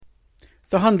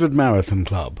The 100 Marathon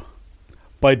Club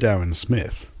by Darren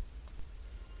Smith.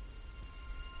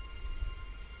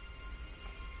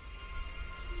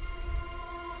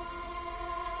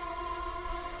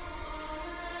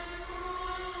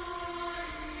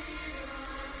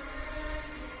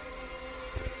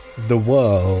 The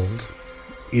world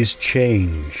is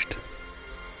changed.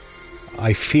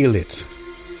 I feel it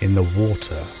in the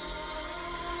water.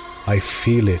 I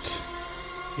feel it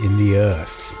in the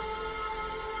earth.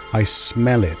 I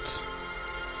smell it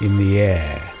in the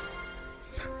air.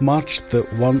 Much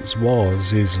that once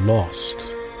was is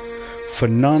lost, for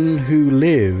none who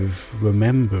live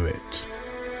remember it.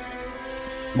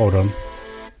 Hold on.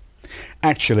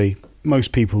 Actually,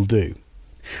 most people do.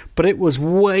 But it was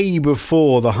way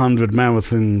before the 100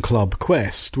 Marathon Club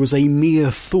quest was a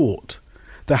mere thought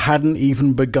that hadn't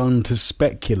even begun to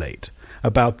speculate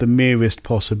about the merest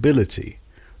possibility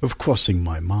of crossing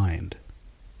my mind.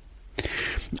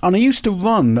 And I used to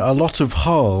run a lot of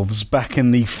halves back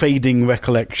in the fading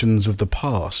recollections of the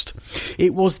past.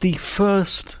 It was the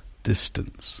first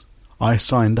distance I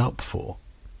signed up for.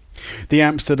 The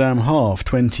Amsterdam Half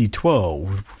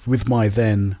 2012 with my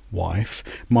then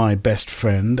wife, my best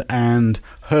friend and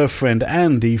her friend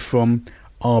Andy from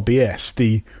RBS,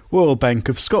 the Royal Bank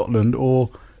of Scotland, or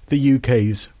the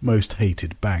UK's most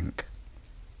hated bank.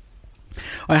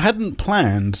 I hadn't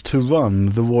planned to run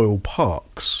the Royal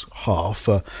Parks half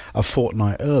a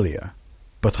fortnight earlier,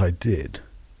 but I did.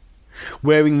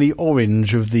 Wearing the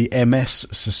orange of the MS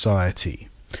Society,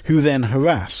 who then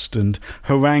harassed and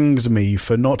harangued me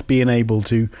for not being able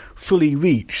to fully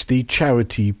reach the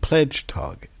charity pledge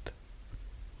target.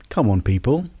 Come on,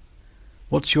 people.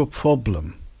 What's your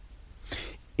problem?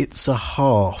 It's a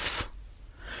half.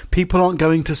 People aren't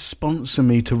going to sponsor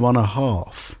me to run a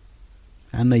half.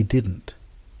 And they didn't.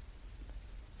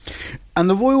 And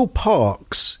the Royal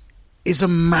Parks is a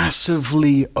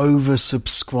massively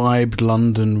oversubscribed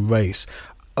London race,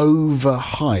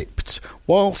 overhyped,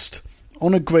 whilst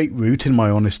on a great route in my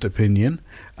honest opinion,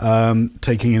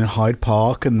 taking in Hyde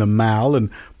Park and the Mall and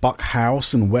Buck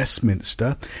House and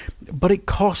Westminster, but it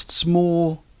costs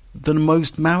more than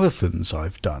most marathons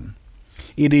I've done.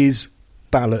 It is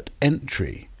ballot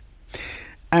entry.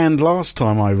 And last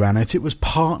time I ran it, it was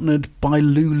partnered by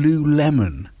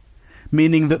Lululemon,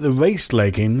 meaning that the race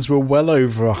leggings were well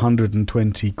over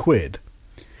 120 quid,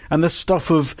 and the stuff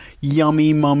of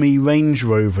yummy mummy Range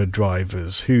Rover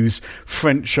drivers whose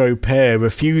French au pair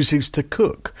refuses to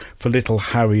cook for little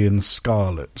Harry and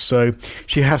Scarlett, so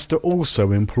she has to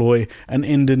also employ an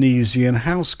Indonesian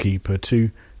housekeeper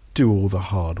to do all the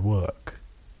hard work.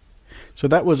 So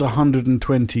that was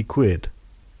 120 quid.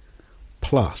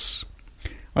 Plus,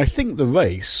 I think the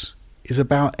race is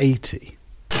about 80.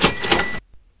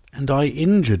 And I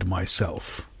injured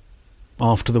myself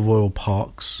after the Royal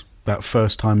Parks, that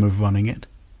first time of running it.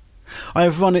 I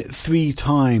have run it 3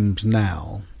 times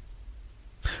now.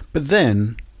 But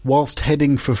then, whilst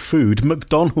heading for food,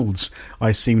 McDonald's,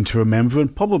 I seem to remember,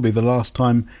 and probably the last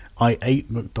time I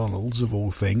ate McDonald's of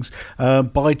all things,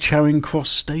 by Charing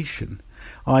Cross Station.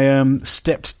 I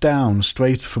stepped down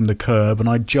straight from the curb and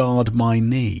I jarred my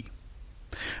knee.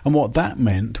 And what that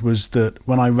meant was that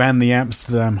when I ran the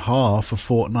Amsterdam Half a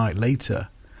fortnight later,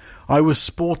 I was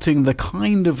sporting the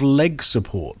kind of leg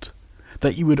support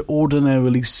that you would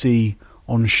ordinarily see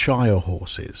on Shire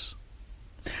horses.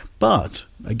 But,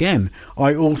 again,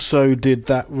 I also did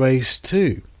that race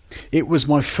too. It was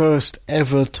my first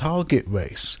ever target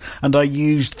race, and I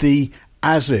used the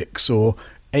ASICS or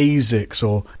ASICS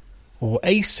or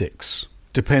ASICS,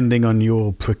 depending on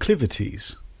your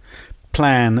proclivities,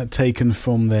 plan taken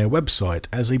from their website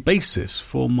as a basis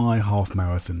for my half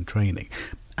marathon training.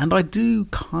 And I do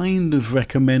kind of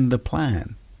recommend the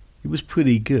plan. It was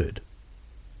pretty good.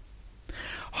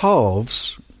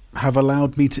 Halves have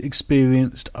allowed me to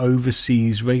experience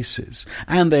overseas races,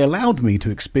 and they allowed me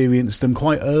to experience them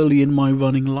quite early in my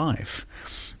running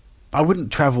life. I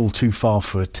wouldn't travel too far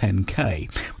for a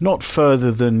 10k, not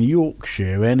further than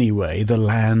Yorkshire anyway, the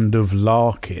land of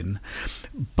Larkin,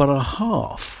 but a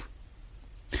half.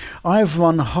 I have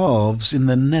run halves in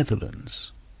the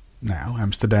Netherlands. Now,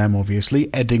 Amsterdam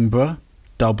obviously, Edinburgh,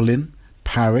 Dublin,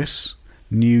 Paris,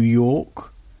 New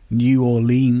York, New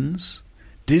Orleans,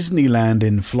 Disneyland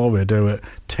in Florida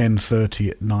at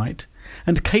 10:30 at night,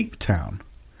 and Cape Town,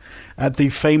 at the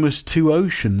famous Two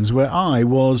Oceans where I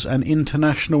was an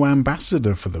international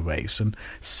ambassador for the race, and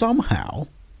somehow,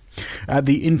 at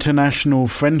the International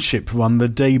Friendship Run the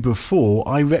day before,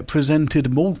 I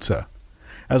represented Malta,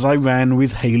 as I ran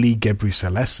with Haile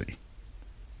Gebrselassie.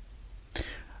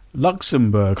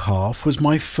 Luxembourg half was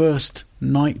my first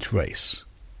night race.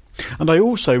 And I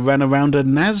also ran around a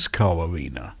NASCAR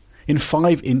arena in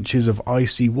 5 inches of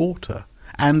icy water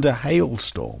and a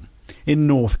hailstorm in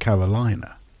North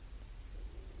Carolina.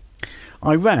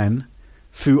 I ran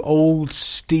through old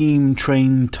steam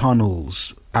train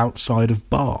tunnels outside of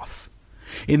Bath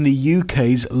in the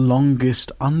UK's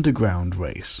longest underground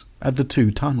race at the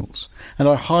 2 tunnels, and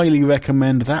I highly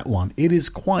recommend that one. It is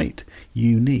quite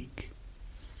unique.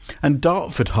 And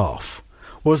Dartford Half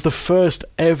was the first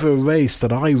ever race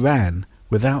that I ran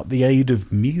without the aid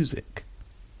of music.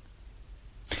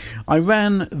 I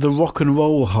ran the rock and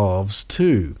roll halves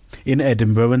too in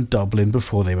Edinburgh and Dublin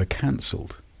before they were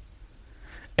cancelled.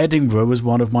 Edinburgh was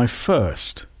one of my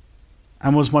first,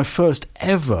 and was my first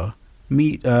ever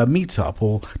meet up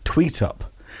or tweet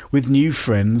up with new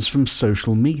friends from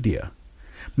social media,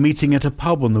 meeting at a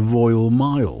pub on the Royal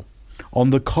Mile,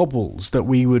 on the cobbles that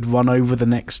we would run over the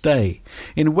next day,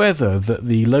 in weather that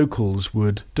the locals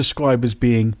would describe as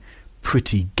being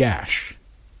pretty gash.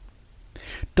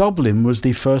 Dublin was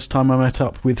the first time I met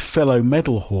up with fellow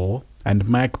medal whore and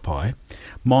magpie,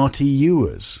 Marty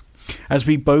Ewers, as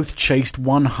we both chased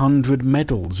 100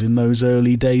 medals in those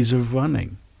early days of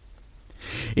running.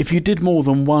 If you did more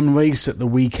than one race at the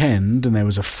weekend, and there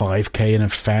was a 5k and a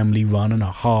family run and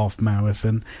a half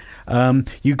marathon,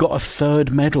 you got a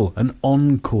 3rd medal, an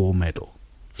encore medal.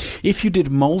 If you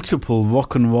did multiple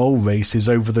rock and roll races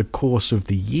over the course of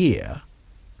the year,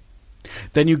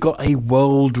 then you got a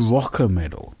World Rocker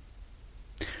medal.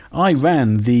 I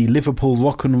ran the Liverpool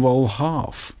Rock and Roll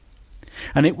Half,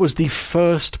 and it was the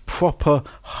first proper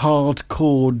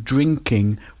hardcore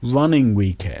drinking running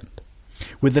weekend,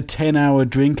 with a 10-hour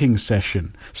drinking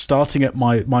session starting at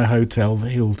my hotel, the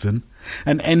Hilton,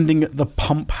 and ending at the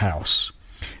Pump House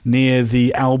near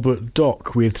the Albert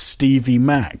Dock with Stevie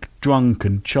Mac drunk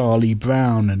and Charlie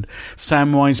Brown and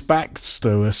Samwise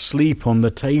Baxter asleep on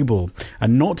the table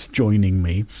and not joining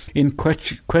me in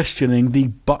questioning the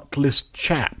buttless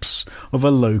chaps of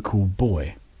a local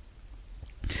boy.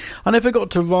 I never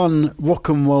got to run Rock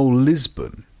and Roll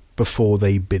Lisbon before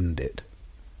they binned it.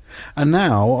 And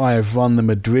now I have run the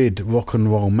Madrid Rock and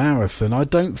Roll Marathon, I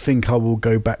don't think I will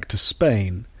go back to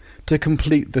Spain to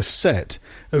complete the set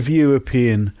of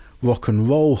European rock and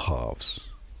roll halves.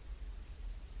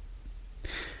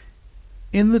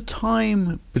 In the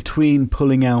time between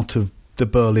pulling out of the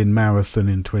Berlin Marathon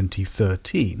in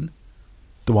 2013,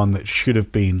 the one that should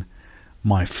have been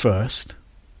my first,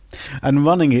 and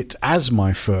running it as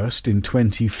my first in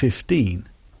 2015,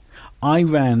 I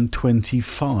ran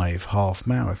 25 half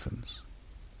marathons.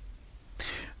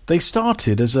 They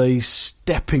started as a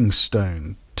stepping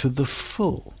stone to the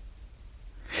full.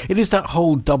 It is that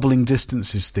whole doubling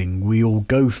distances thing we all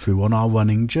go through on our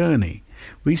running journey.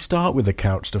 We start with a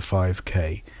couch to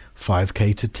 5k,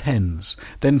 5k to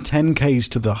 10s, then 10k's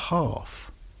to the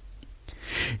half.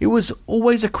 It was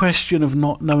always a question of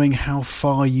not knowing how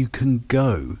far you can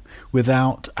go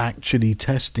without actually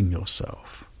testing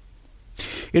yourself.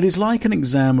 It is like an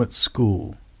exam at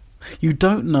school. You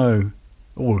don't know,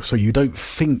 or so you don't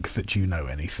think that you know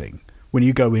anything when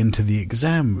you go into the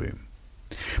exam room.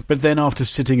 But then after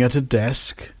sitting at a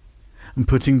desk and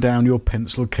putting down your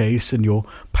pencil case and your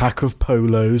pack of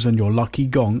polos and your lucky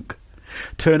gonk,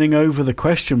 turning over the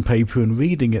question paper and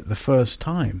reading it the first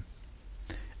time,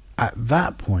 at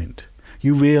that point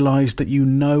you realise that you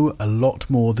know a lot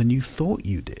more than you thought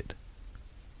you did.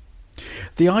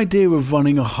 The idea of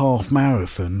running a half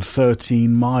marathon,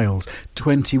 13 miles,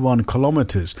 21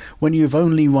 kilometres, when you've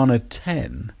only run a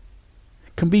 10,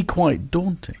 can be quite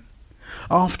daunting.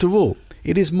 After all,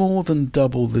 it is more than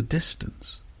double the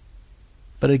distance.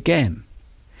 But again,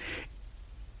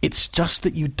 it's just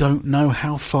that you don't know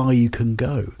how far you can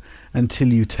go until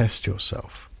you test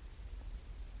yourself.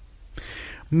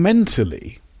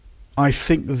 Mentally, I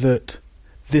think that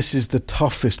this is the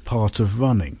toughest part of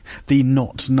running, the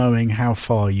not knowing how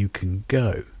far you can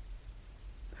go.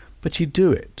 But you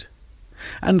do it.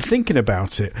 And thinking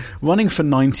about it, running for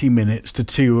 90 minutes to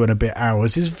 2 and a bit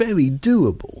hours is very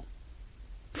doable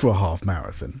for a half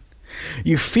marathon.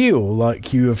 You feel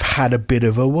like you have had a bit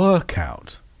of a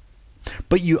workout,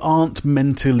 but you aren't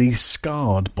mentally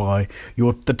scarred by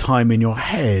the time in your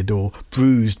head or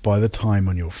bruised by the time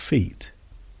on your feet.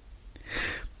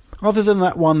 Other than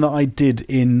that one that I did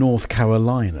in North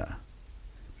Carolina,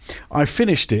 I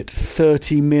finished it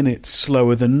 30 minutes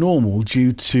slower than normal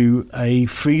due to a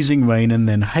freezing rain and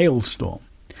then hailstorm.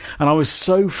 And I was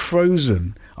so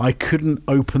frozen I couldn't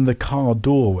open the car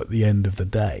door at the end of the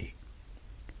day.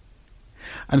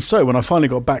 And so when I finally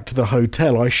got back to the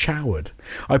hotel, I showered.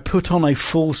 I put on a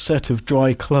full set of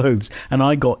dry clothes and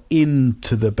I got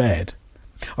into the bed.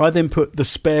 I then put the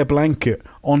spare blanket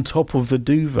on top of the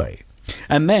duvet,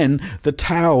 and then the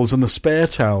towels and the spare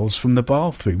towels from the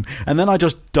bathroom, and then I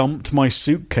just dumped my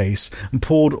suitcase and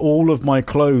poured all of my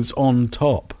clothes on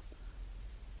top.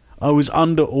 I was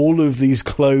under all of these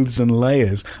clothes and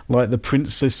layers like the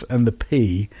Princess and the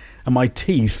Pea, and my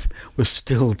teeth were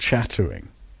still chattering.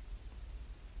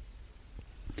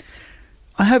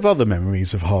 I have other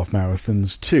memories of half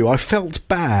marathons too. I felt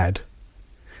bad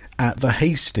at the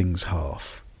Hastings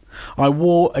half. I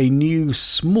wore a new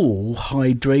small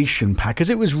hydration pack as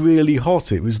it was really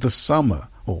hot. It was the summer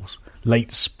or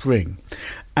late spring,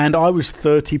 and I was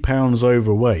 30 pounds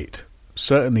overweight,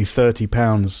 certainly 30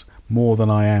 pounds more than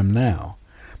I am now,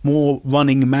 more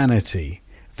running manatee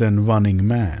than running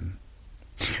man.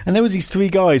 And there was these 3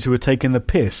 guys who were taking the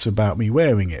piss about me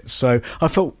wearing it, so I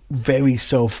felt very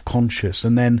self-conscious,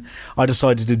 and then I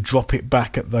decided to drop it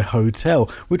back at the hotel,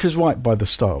 which was right by the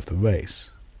start of the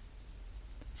race.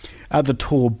 At the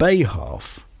Torbay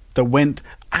half, that went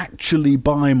actually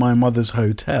by my mother's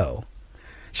hotel,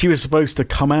 she was supposed to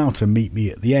come out and meet me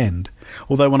at the end,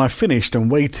 although when I finished and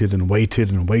waited and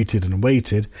waited and waited and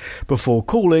waited before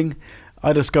calling,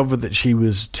 I discovered that she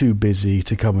was too busy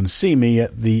to come and see me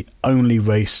at the only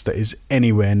race that is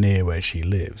anywhere near where she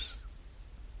lives.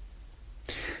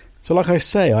 So like I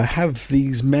say, I have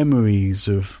these memories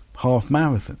of half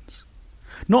marathons.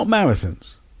 Not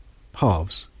marathons,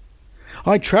 halves.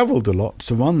 I travelled a lot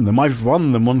to run them. I've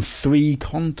run them on 3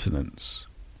 continents.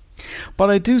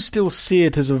 But I do still see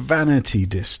it as a vanity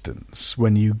distance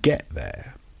when you get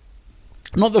there.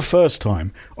 Not the first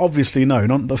time. Obviously, no,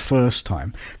 not the first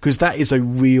time. Because that is a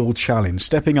real challenge.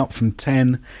 Stepping up from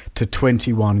 10 to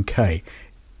 21k.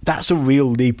 That's a real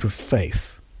leap of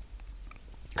faith.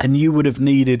 And you would have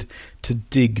needed to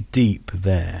dig deep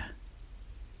there.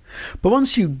 But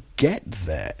once you get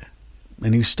there,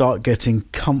 and you start getting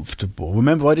comfortable.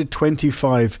 Remember, I did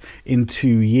 25 in 2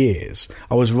 years.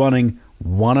 I was running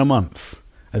 1 a month,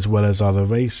 as well as other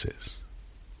races.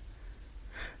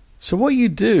 So what you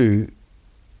do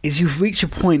is you reach a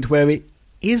point where it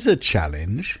is a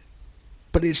challenge,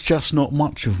 but it's just not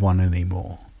much of one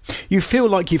anymore. You feel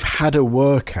like you've had a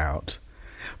workout,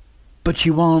 but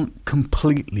you aren't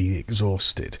completely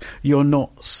exhausted. You're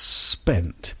not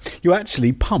spent. You're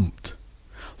actually pumped,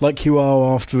 like you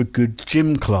are after a good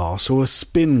gym class or a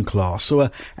spin class or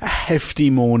a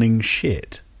hefty morning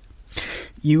shit.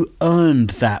 You earned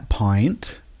that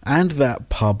pint and that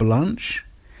pub lunch.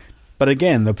 But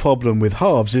again, the problem with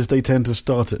halves is they tend to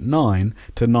start at 9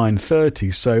 to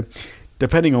 9:30, so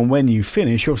depending on when you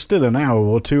finish, you're still an hour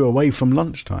or 2 away from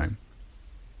lunchtime.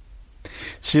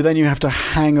 So then you have to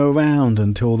hang around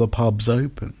until the pub's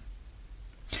open.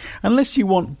 Unless you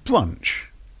want brunch.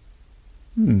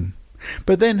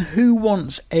 But then who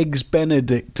wants Eggs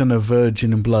Benedict and a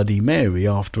Virgin Bloody Mary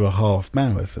after a half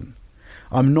marathon?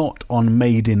 I'm not on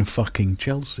Made in fucking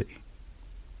Chelsea.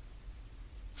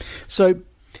 So,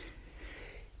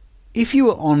 if you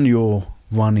were on your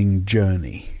running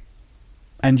journey,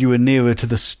 and you were nearer to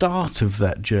the start of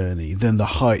that journey than the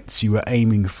heights you were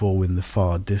aiming for in the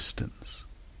far distance,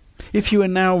 if you are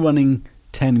now running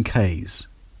 10Ks,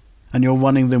 and you're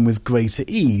running them with greater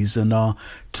ease and are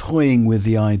toying with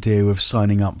the idea of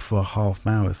signing up for a half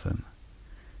marathon,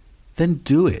 then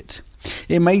do it.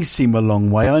 It may seem a long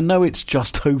way. I know it's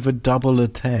just over double a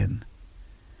 10.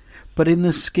 But in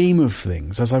the scheme of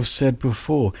things, as I've said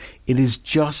before, it is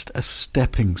just a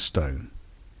stepping stone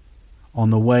on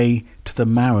the way to the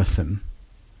marathon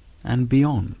and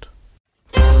beyond.